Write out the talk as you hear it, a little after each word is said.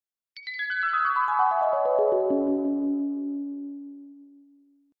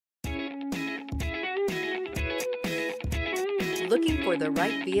Looking for the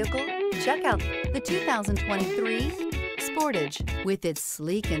right vehicle? Check out the 2023 Sportage. With its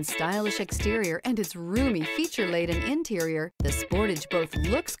sleek and stylish exterior and its roomy, feature-laden interior, the Sportage both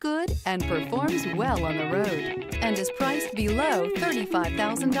looks good and performs well on the road and is priced below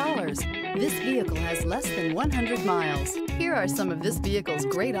 $35,000. This vehicle has less than 100 miles. Here are some of this vehicle's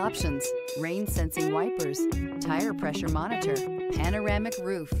great options: rain-sensing wipers, tire pressure monitor, panoramic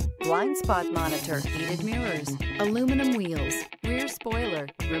roof, blind spot monitor, heated mirrors, aluminum wheels, rear spoiler,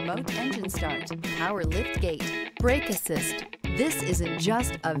 remote engine start, power liftgate, brake assist. This isn't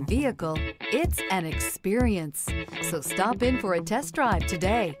just a vehicle, it's an experience. So stop in for a test drive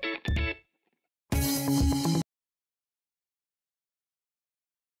today.